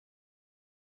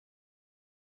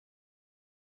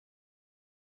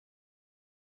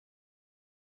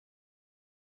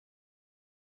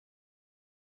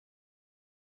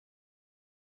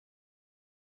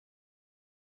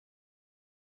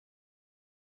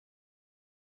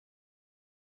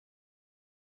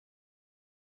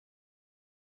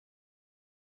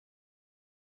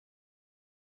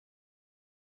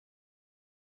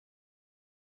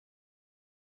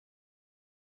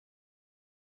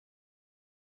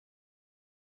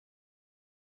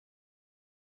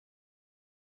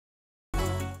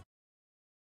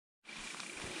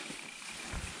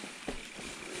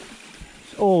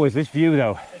Always this view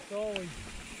though. It's always,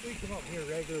 we come up here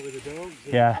regular with the dogs.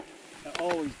 Yeah. It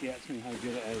always gets me how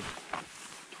good it is.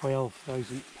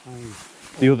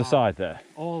 £12,000. The other side there.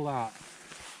 All that.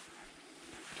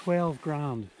 12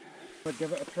 grand. But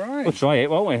give it a try. We'll try it,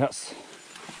 won't we? That's.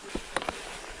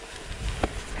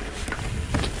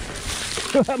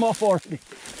 I'm off already.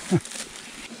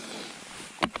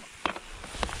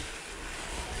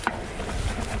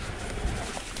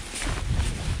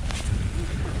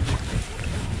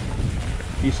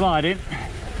 You sliding?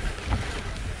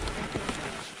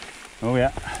 Oh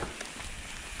yeah.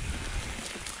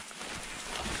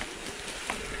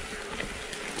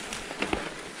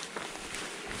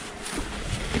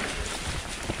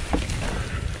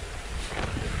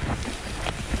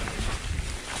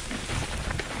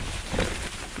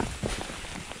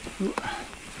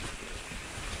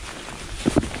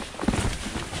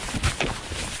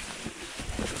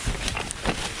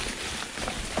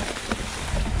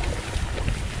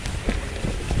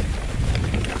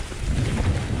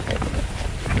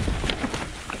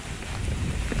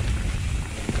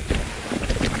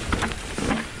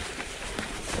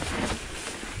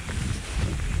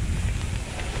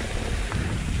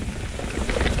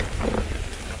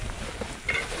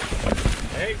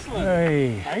 Excellent.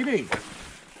 Hey. 80.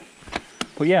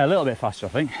 But yeah, a little bit faster, I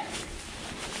think.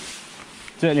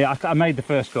 Certainly, I made the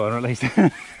first corner at least.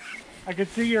 I could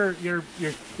see your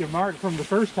mark from the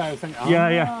first time. I was thinking, oh,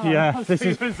 yeah.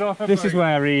 This is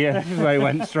where he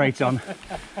went straight on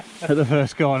at the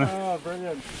first corner. Oh,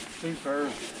 brilliant!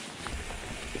 Superb.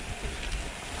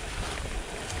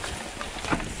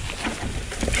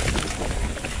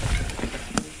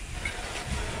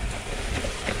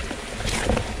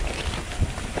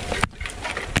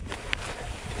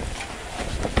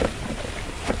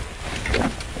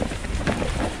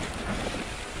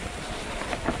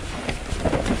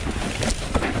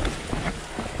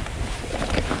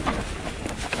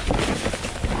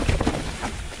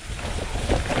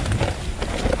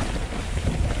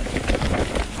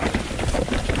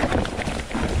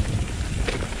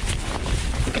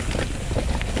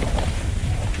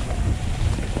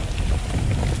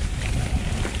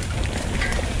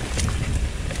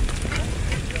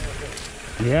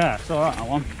 Yeah, it's alright, that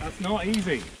one. That's not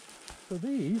easy. So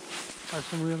these are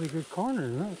some really good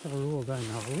corners. Let's have a roll down and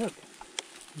have a look.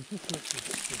 Just look at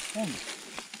this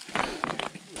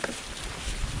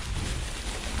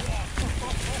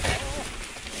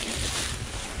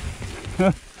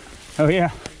fun. Oh yeah.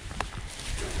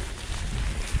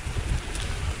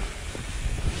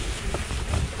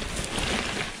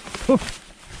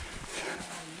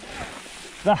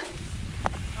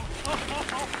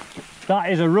 That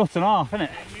is a rut and a half, isn't it?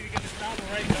 You need to get the saddle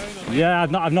right down on Yeah,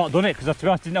 I've not done it because I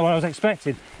didn't know what I was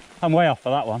expecting. I'm way off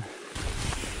for that one.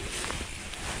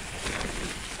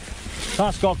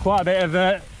 That's got quite a bit of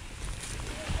Oh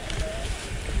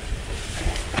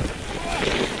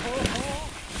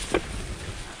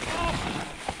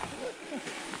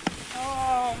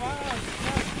man,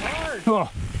 that's hard. oh,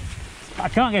 I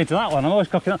can't get into that one. I'm always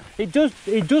cocking up. It does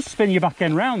spin your back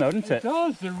end round though, doesn't it? It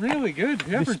does, they're really good.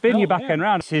 They spin your back end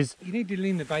round. You need to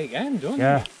lean the bike end, don't you?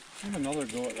 Yeah. Have another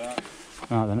go at that.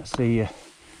 Right then, let's see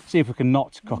if we can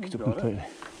not cock it up got completely.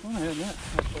 Go on ahead, mate.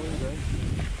 That's all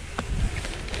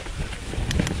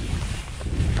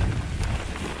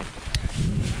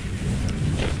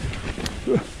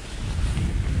right.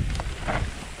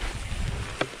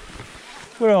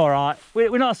 We're all right.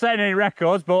 We're not setting any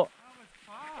records, but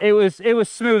it was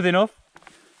smooth enough.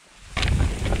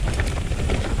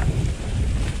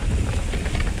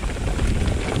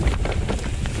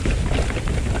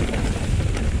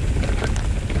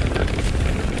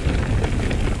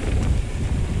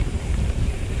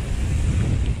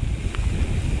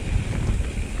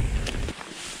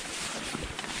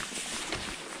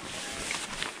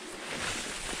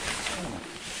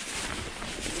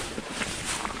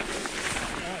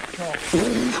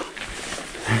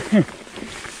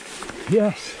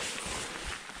 Yes.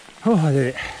 Oh, I did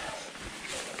it.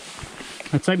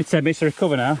 It'll take me 10 minutes to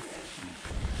recover now.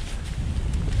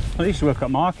 I used to work at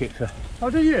market for. Oh,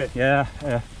 did you? Yeah,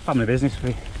 family business.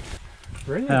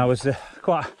 Brilliant. I was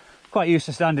quite used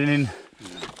to standing in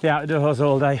the outdoors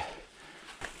all day.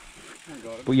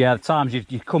 But yeah, the times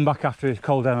you come back after a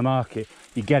cold down the market,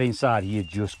 you get inside, you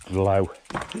just glow.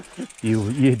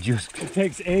 you just. It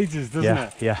takes ages, doesn't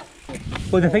it? Yeah.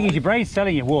 Well, the thing is, your brain's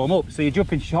telling you warm up, so you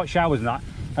jump in hot showers and that,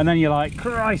 and then you're like,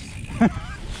 Christ.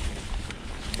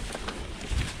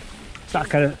 It's that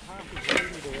kind of,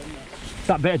 it's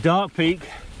that bit of dark peak.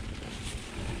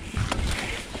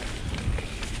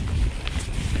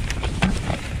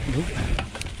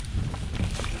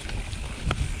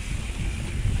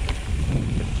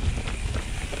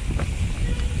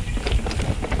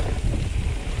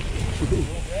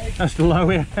 That's the low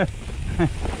here.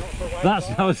 That's,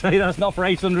 I would say that's not for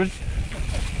 800.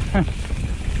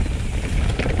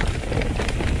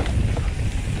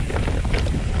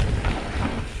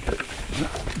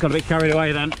 Got a bit carried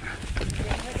away then.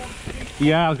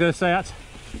 Yeah, I was going to say that.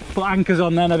 Put anchors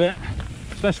on then a bit,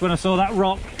 especially when I saw that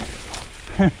rock.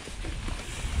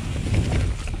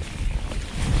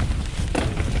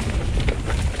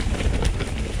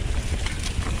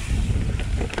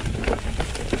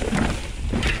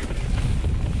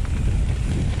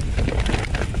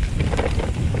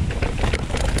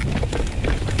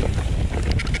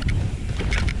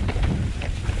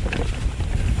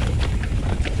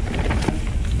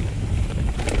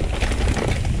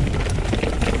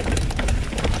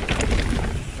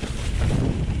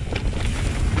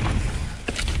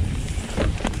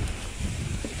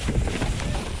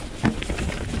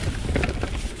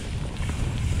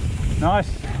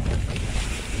 Nice.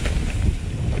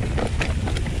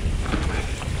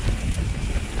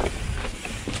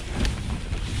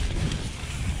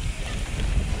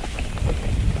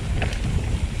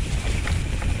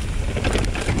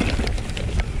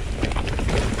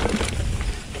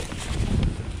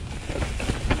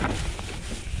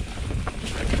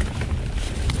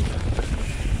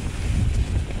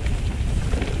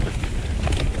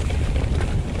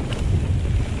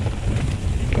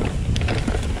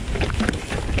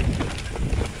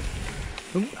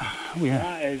 Oh, yeah.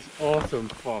 That is awesome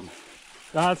fun.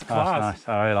 That's class. That's nice.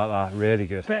 I really like that. Really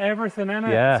good. Bit of everything in it.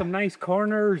 Yeah. Some nice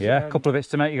corners. Yeah, a couple of bits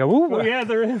to make you go, ooh. Oh yeah,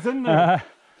 there is, isn't there?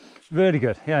 Really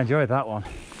good. Yeah, I enjoyed that one.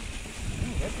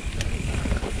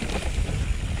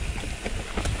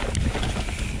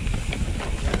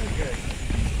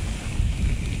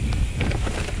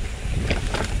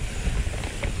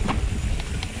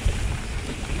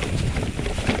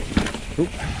 Oop.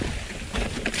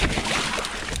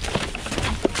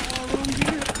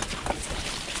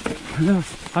 No,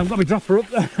 I haven't got my dropper up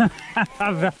there.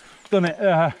 I've done it.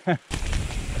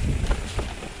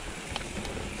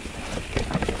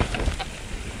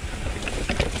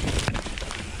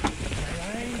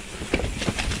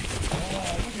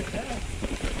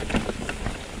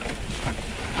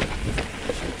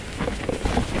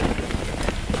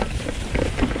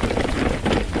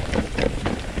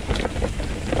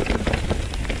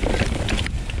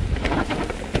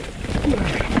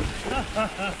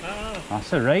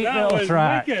 That's a right That little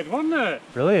track. wicked, wasn't it?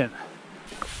 Brilliant.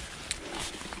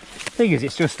 Thing is,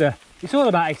 it's just it's all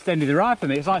about extending the ride for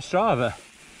me. It's like Strava.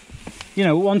 You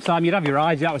know, one time you'd have your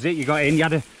rides, that was it, you got in, you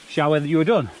had a shower, you were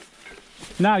done.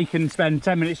 Now you can spend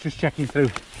 10 minutes just checking through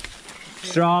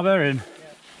Strava,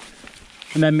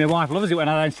 and then my wife loves it when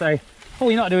I then say, oh,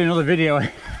 you're not doing another video.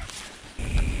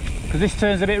 Because this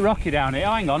turns a bit rocky down here.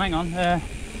 Oh, hang on.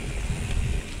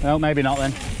 No, maybe not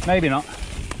then. Maybe not.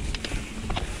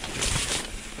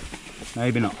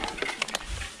 Maybe not.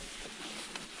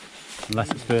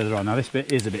 Unless it's further on. Now this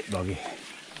bit is a bit boggy.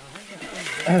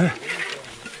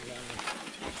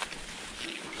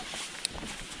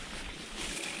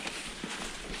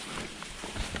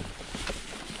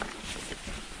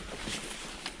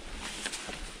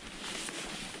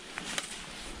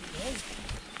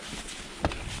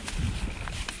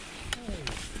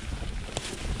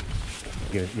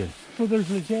 Good. So there's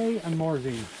Leger and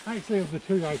Morzine. Actually, of the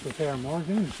two, I prefer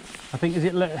Morzine. I think, is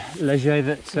it Leger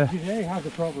that... Leger has a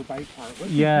proper bite part.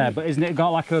 Yeah, but isn't it got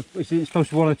like a... It's supposed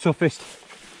to be one of the toughest...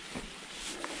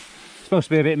 It's supposed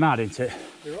to be a bit mad, isn't it?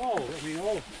 They're all,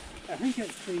 I think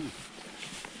it's the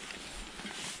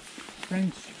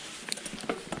French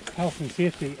health and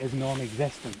safety is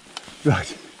non-existent.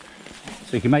 Right.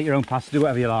 So you can make your own pasta, do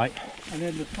whatever you like. And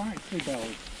then the factory bells,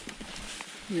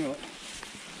 you know,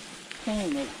 some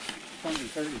of them are 20,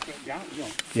 30 foot gaps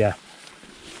on. Yeah.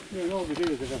 You know, all they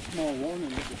do is have a small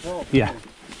warning at the top. Yeah. So,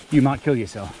 You might kill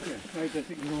yourself. yeah, right,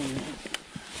 just ignore it.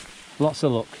 Lots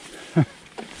of luck.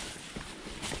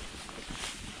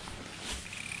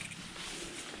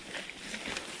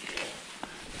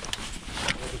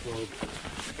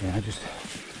 Yeah, I just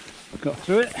got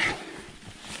through it.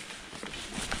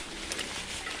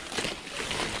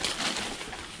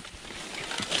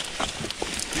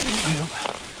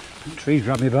 Trees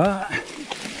grab me by.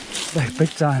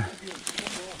 Big time.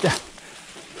 Yeah.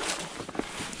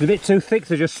 It's a bit too thick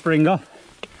to just spring off.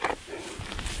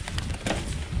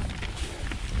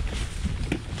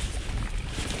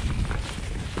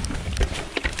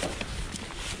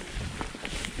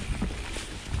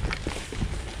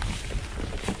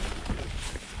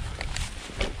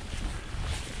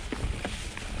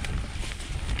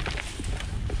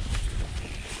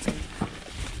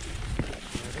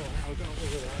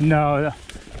 No,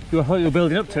 You thought you were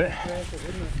building up to it.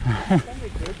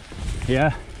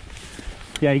 Yeah.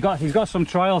 Yeah, he's got some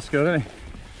trial skill, doesn't he?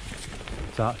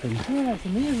 That thing. Yeah, it's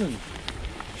amazing.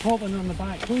 Hopping on the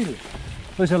back wheel.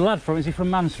 There's a lad from, is he from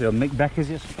Mansfield? Mick Beck, is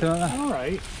it? Something like that?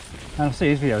 Alright. And I see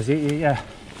his videos, yeah.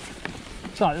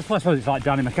 It's like, I suppose it's like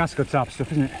Danny McCaskill type of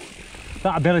stuff, isn't it?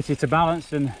 That ability to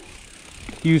balance and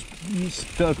use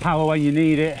sort of power when you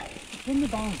need it. It's when the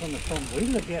balance on the front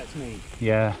wheel that gets me.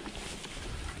 Yeah.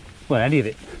 Well, any of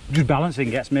it. Just balancing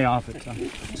gets me half the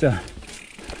time. So.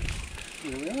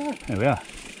 Here we are. There we are.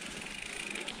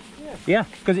 Yeah,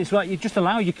 because it's like you just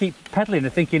allow, you keep pedalling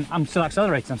and thinking, I'm still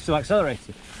accelerating, I'm still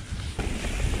accelerating.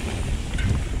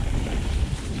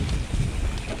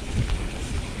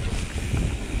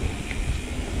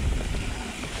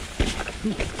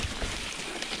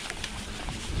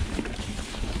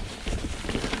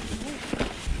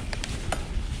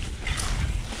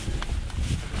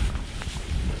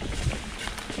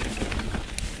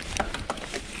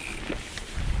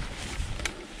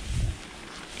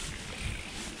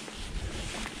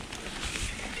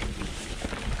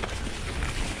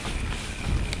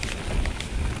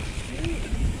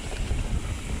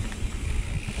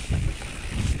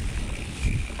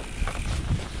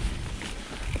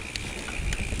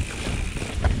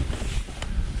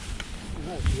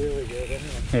 Really good,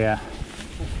 isn't it? Yeah.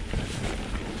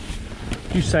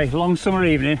 You say, long summer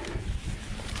evening.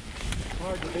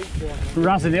 Hard to beat that.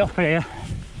 Razzing it up here.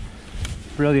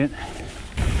 Brilliant.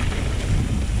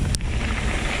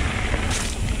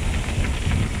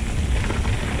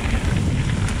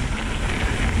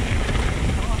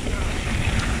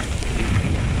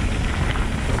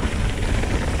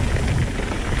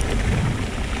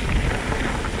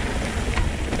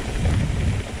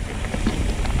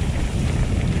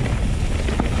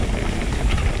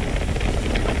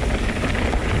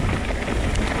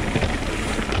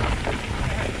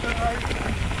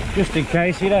 Just in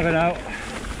case, you never know.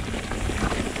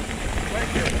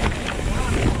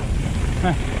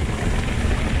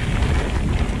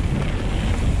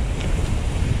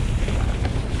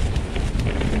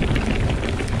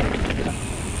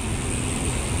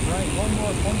 Right, one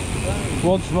more punch down.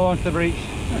 Once more into the breach.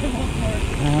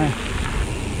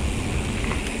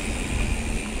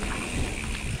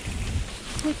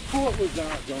 Which port was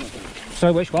that, Jonathan?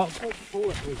 So which what? Which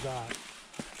port was that?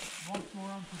 Once more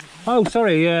onto the... Oh,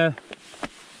 sorry.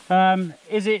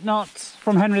 Is it not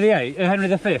from Henry VIII? Henry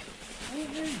V? Sorry, I'm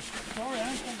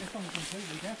thinking something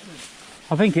completely different.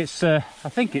 I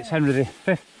think it's Henry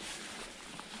V.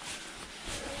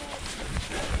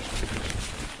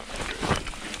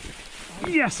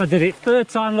 Yes, I did it. Third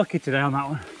time lucky today on that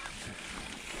one.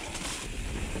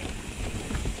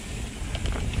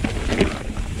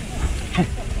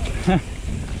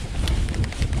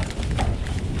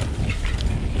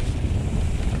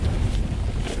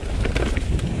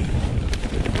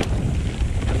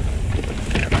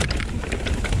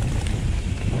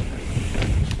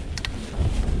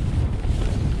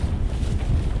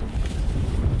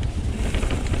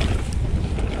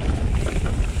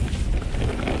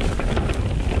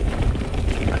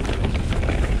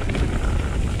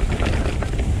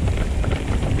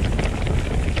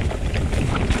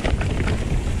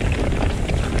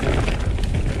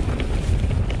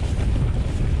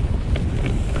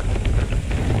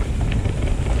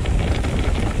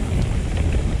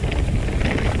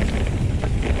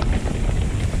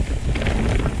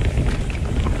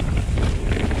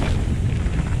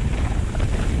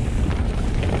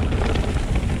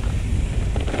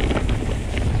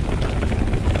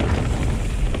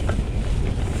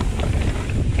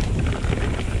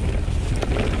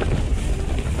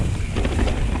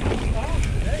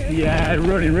 Yeah,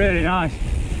 running really nice.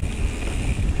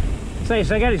 So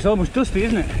again, it's almost dusty,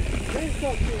 isn't it? It's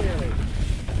not too early.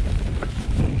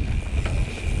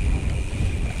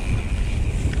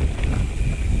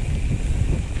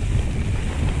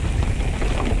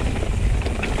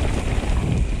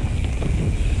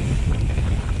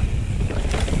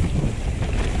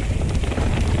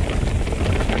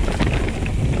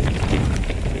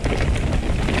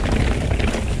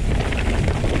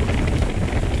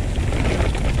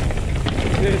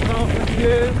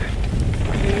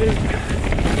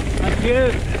 Thank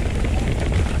you.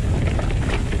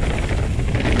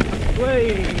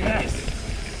 Whee, yes.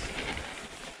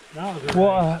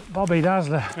 What a Bobby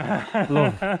Dazzler.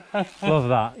 love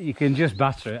that. You can just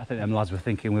batter it. I think them lads were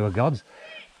thinking we were gods.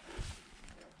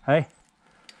 Hey?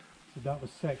 So that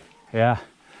was sick. Yeah.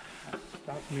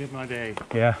 That's made my day.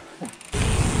 Yeah.